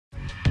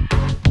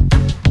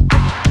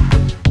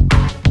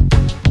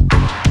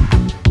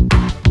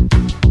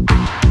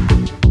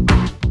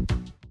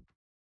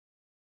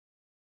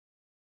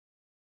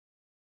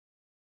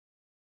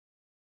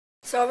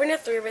Solving a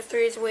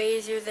 3x3 is way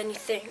easier than you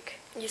think.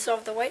 You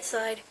solve the white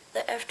side,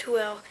 the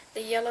F2L,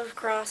 the yellow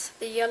cross,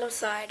 the yellow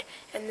side,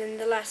 and then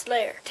the last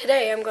layer.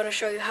 Today I'm going to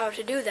show you how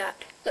to do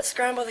that. Let's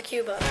scramble the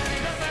cube up.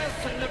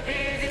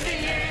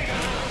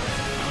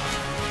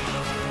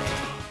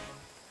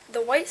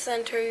 The white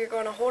center you're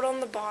going to hold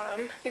on the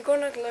bottom. You're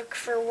going to look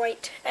for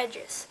white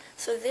edges.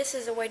 So this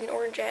is a white and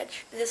orange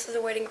edge. This is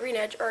a white and green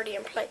edge already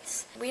in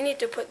place. We need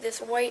to put this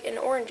white and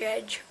orange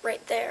edge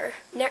right there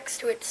next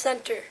to its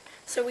center.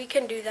 So we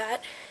can do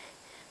that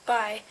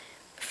by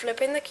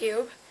flipping the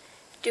cube,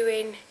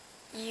 doing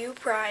U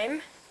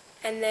prime,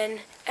 and then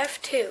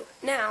F2.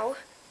 Now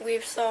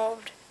we've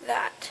solved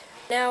that.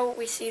 Now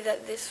we see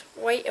that this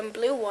white and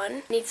blue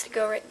one needs to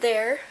go right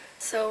there.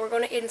 So we're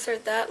going to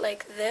insert that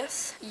like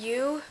this.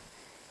 U,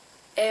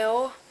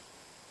 L,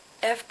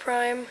 F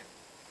prime,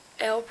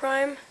 L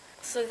prime.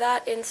 So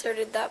that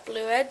inserted that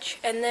blue edge,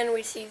 and then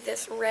we see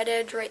this red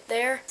edge right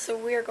there. So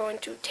we are going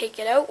to take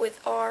it out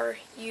with R,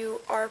 U,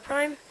 R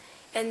prime,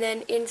 and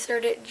then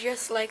insert it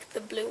just like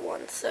the blue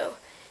one. So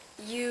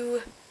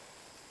U,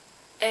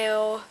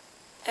 L,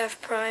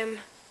 F prime,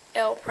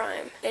 L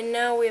prime. And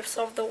now we have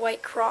solved the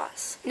white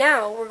cross.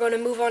 Now we're going to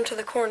move on to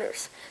the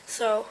corners.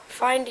 So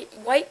find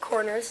white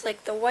corners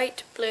like the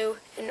white, blue,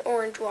 and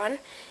orange one,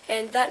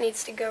 and that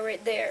needs to go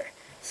right there.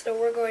 So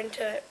we're going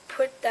to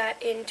put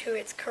that into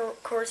its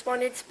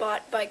corresponding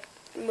spot by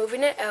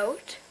moving it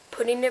out,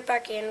 putting it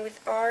back in with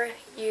R,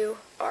 U,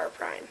 R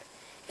prime.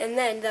 And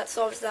then that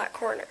solves that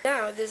corner.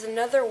 Now there's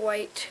another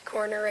white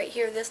corner right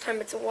here. This time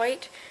it's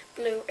white,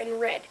 blue, and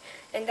red.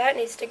 And that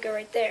needs to go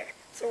right there.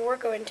 So we're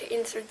going to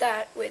insert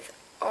that with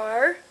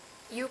R,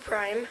 U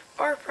prime,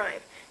 R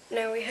prime.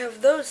 Now we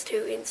have those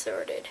two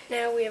inserted.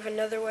 Now we have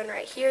another one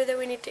right here that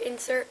we need to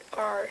insert,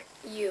 R,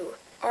 U,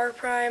 R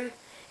prime.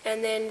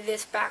 And then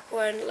this back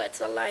one, let's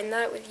align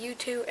that with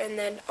U2 and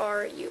then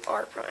R, U,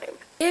 R prime.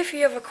 If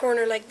you have a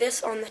corner like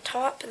this on the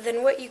top,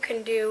 then what you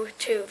can do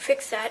to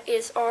fix that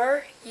is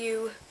R,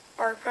 U,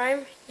 R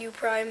prime, U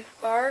prime,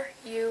 R,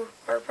 U,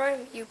 R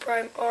prime, U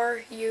prime,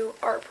 R, U,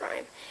 R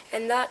prime.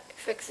 And that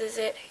fixes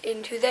it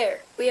into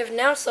there. We have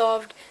now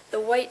solved the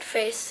white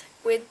face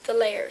with the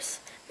layers.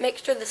 Make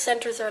sure the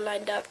centers are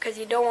lined up because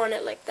you don't want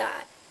it like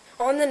that.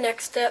 On the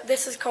next step,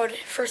 this is called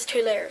first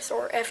two layers,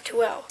 or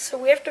F2L. So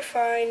we have to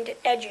find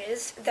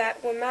edges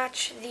that will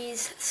match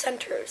these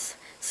centers.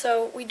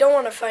 So we don't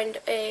want to find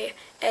a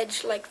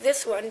edge like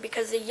this one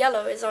because the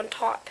yellow is on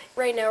top.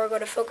 Right now we're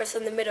going to focus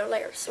on the middle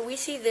layer. So we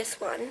see this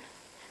one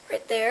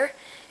right there,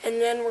 and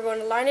then we're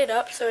going to line it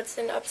up so it's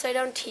an upside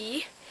down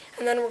T,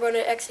 and then we're going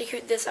to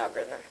execute this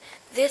algorithm.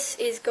 This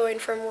is going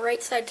from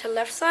right side to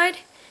left side,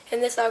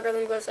 and this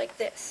algorithm goes like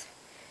this.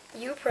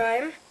 U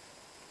prime,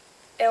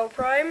 L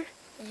prime,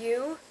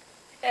 U,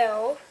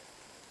 L,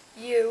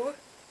 U,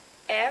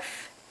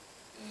 F,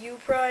 U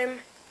prime,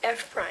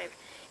 F prime.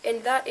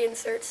 And that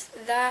inserts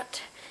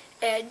that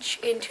edge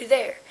into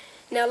there.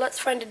 Now let's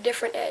find a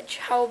different edge.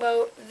 How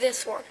about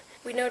this one?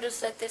 We notice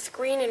that this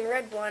green and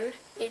red one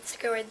needs to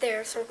go right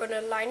there, so we're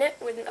going to line it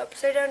with an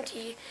upside down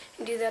T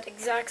and do that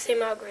exact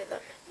same algorithm.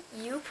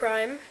 U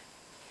prime,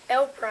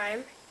 L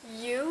prime,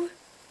 U,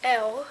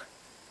 L,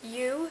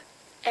 U,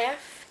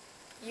 F,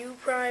 U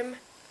prime,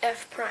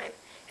 F prime.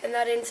 And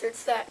that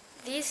inserts that.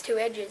 These two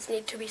edges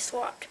need to be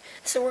swapped.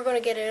 So we're going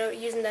to get it out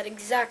using that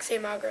exact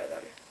same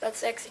algorithm.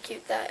 Let's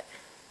execute that.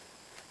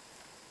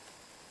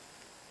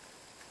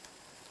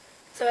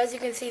 So as you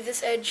can see,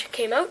 this edge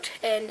came out,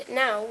 and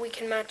now we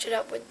can match it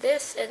up with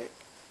this and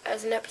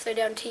as an upside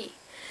down T.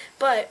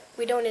 But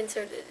we don't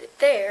insert it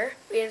there,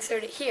 we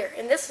insert it here.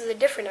 And this is a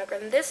different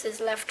algorithm. This is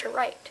left to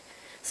right.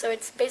 So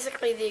it's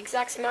basically the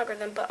exact same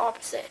algorithm but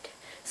opposite.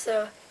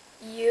 So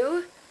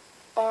U,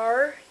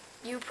 R,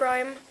 U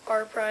prime,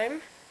 R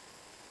prime,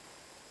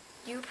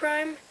 U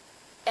prime,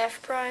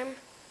 F prime,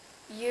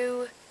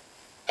 U,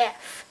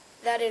 F.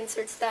 That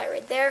inserts that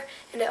right there,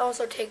 and it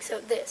also takes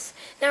out this.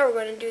 Now we're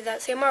going to do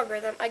that same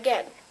algorithm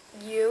again.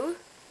 U,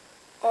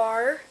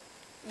 R,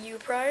 U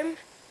prime,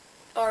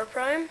 R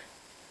prime,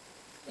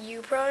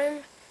 U prime,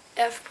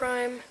 F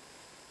prime,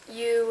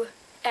 U,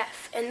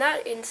 F. And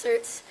that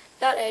inserts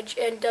that edge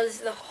and does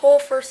the whole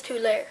first two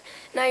layers.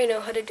 Now you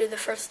know how to do the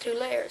first two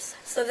layers.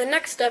 So the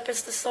next step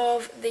is to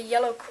solve the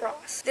yellow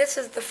cross. This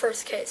is the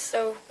first case.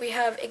 So we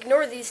have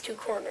ignore these two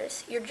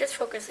corners. You're just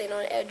focusing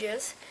on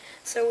edges.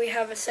 So we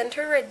have a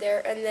center right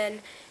there and then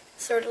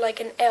sort of like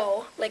an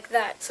L like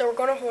that. So we're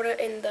going to hold it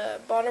in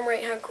the bottom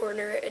right hand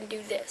corner and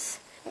do this.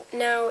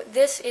 Now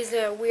this is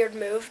a weird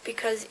move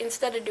because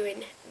instead of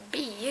doing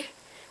B,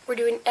 we're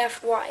doing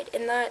F wide,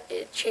 and that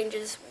it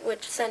changes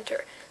which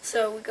center.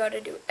 So we got to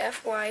do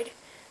F wide,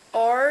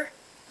 R,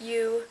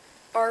 U,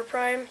 R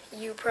prime,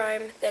 U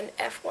prime, then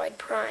F wide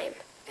prime.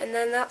 And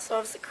then that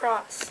solves the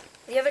cross.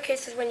 The other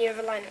case is when you have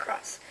a line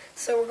across.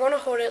 So we're going to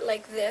hold it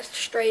like this,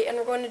 straight, and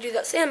we're going to do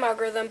that same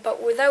algorithm,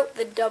 but without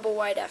the double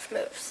wide F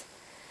moves.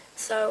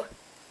 So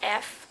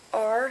F,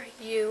 R,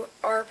 U,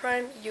 R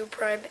prime, U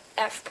prime,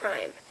 F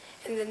prime.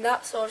 And then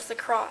that solves the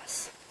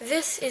cross.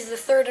 This is the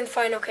third and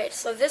final case.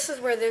 So this is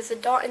where there's a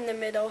dot in the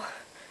middle,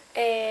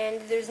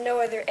 and there's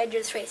no other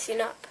edges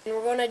facing up. And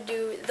we're going to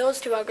do those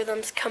two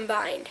algorithms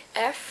combined.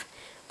 F,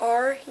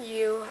 R,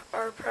 U,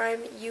 R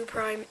prime, U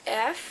prime,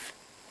 F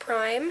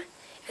prime,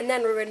 and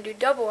then we're going to do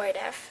double wide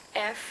F,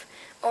 F,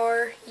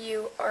 R,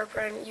 U, R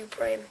prime, U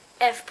prime,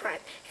 F prime,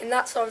 and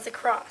that solves the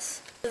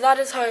cross. So that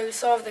is how we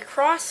solve the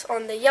cross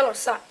on the yellow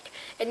side.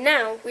 And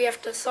now we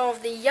have to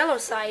solve the yellow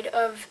side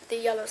of the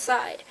yellow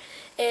side.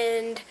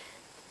 And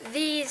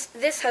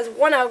this has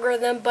one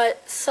algorithm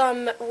but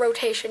some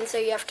rotation, so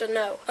you have to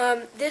know.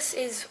 This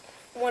is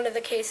one of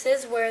the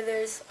cases where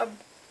there's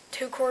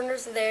two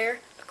corners there,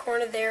 a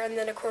corner there, and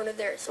then a corner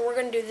there. So we're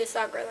going to do this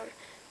algorithm.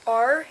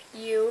 R,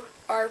 U,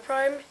 R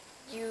prime,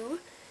 U,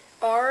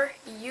 R,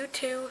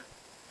 U2,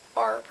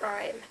 R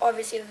prime.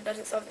 Obviously that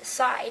doesn't solve the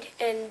side,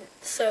 and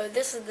so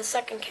this is the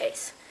second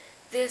case.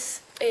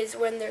 This is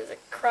when there's a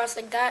cross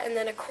like that, and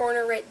then a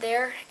corner right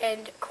there,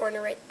 and a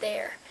corner right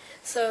there.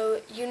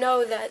 So you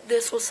know that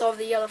this will solve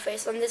the yellow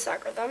face on this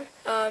algorithm.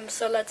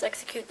 So let's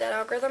execute that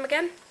algorithm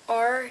again.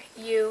 R,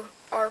 U,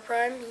 R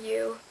prime,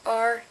 U,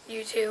 R,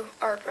 U2,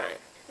 R prime.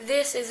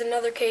 This is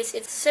another case.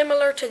 It's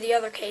similar to the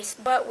other case,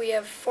 but we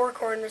have four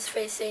corners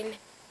facing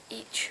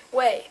each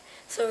way.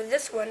 So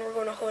this one we're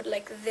going to hold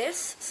like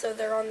this, so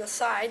they're on the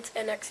sides,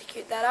 and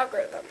execute that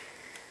algorithm.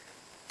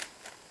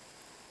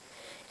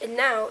 And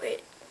now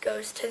it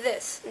goes to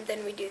this, and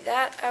then we do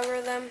that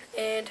algorithm,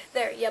 and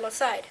there, yellow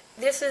side.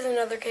 This is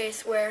another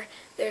case where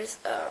there's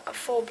a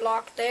full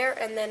block there,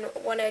 and then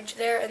one edge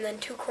there, and then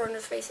two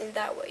corners facing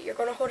that way. You're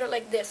going to hold it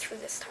like this for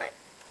this time.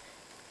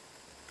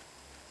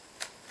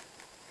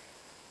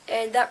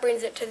 And that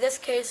brings it to this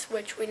case,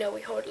 which we know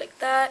we hold like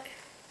that,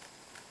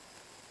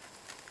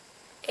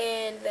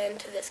 and then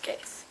to this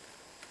case.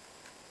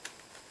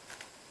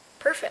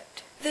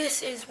 Perfect.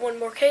 This is one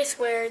more case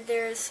where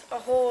there's a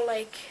whole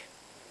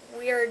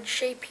weird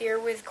shape here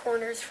with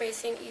corners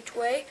facing each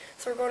way.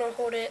 So we're going to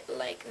hold it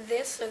like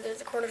this, so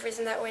there's a corner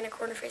facing that way and a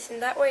corner facing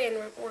that way, and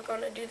we're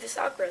going to do this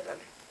algorithm.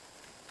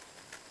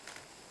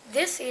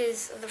 This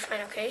is the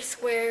final case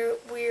where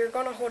we're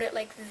going to hold it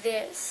like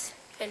this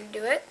and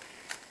do it.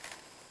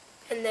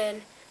 And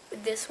then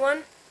with this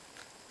one,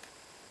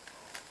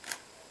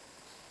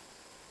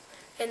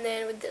 and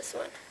then with this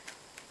one.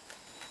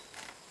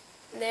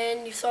 And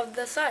then you solve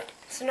the side.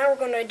 So now we're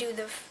going to do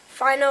the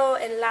final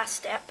and last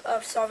step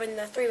of solving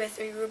the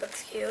 3x3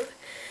 Rubik's Cube.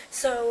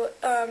 So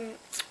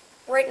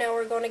right now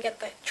we're going to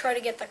try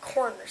to get the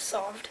corners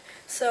solved.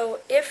 So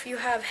if you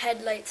have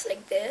headlights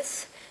like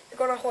this, you're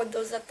going to hold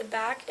those at the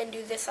back and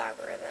do this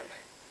algorithm.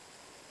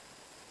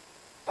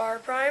 R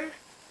prime,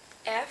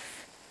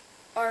 F,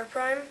 R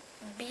prime,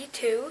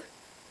 B2,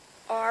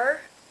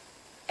 R,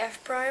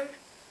 F prime,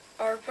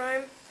 R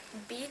prime,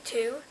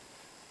 B2,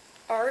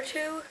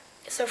 R2.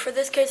 So for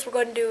this case we're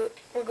going to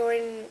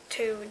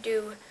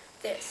do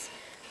this.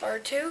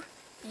 R2,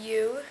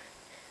 U,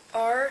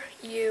 R,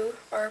 U,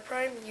 R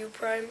prime, U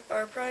prime,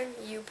 R prime,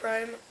 U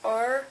prime,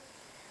 R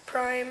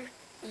prime,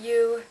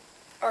 U,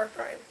 R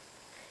prime.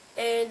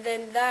 And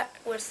then that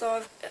would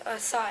solve a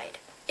side.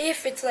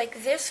 If it's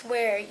like this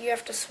where you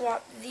have to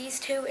swap these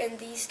two and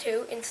these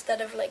two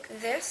instead of like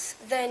this,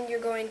 then you're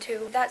going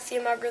to that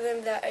same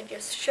algorithm that I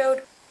just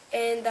showed,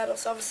 and that'll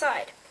solve a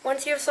side.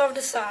 Once you have solved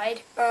a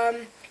side,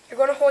 you're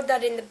going to hold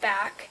that in the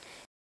back.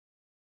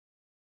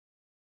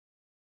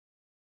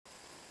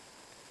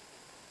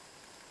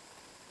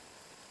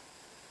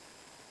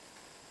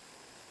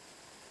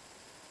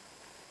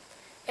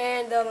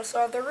 And that'll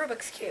solve the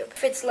Rubik's Cube.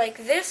 If it's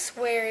like this,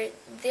 where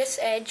this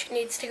edge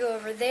needs to go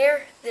over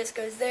there, this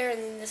goes there, and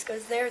then this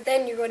goes there,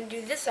 then you're going to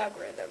do this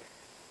algorithm.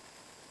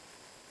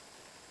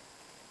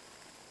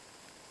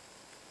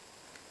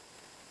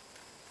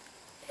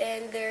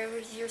 And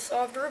there's your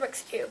solved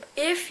Rubik's Cube.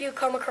 If you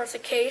come across a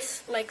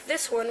case like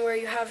this one where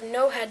you have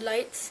no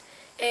headlights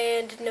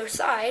and no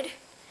side,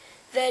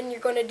 then you're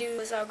going to do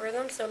this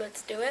algorithm, so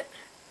let's do it.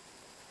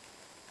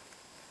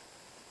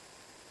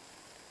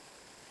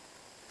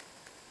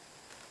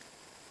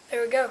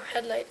 There we go,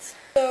 headlights.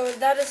 So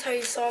that is how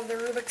you solve the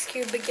Rubik's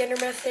Cube beginner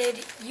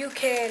method. You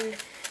can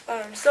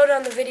slow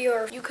down the video,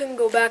 or you can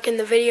go back in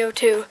the video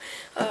to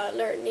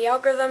learn the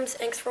algorithms.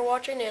 Thanks for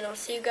watching, and I'll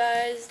see you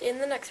guys in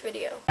the next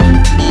video.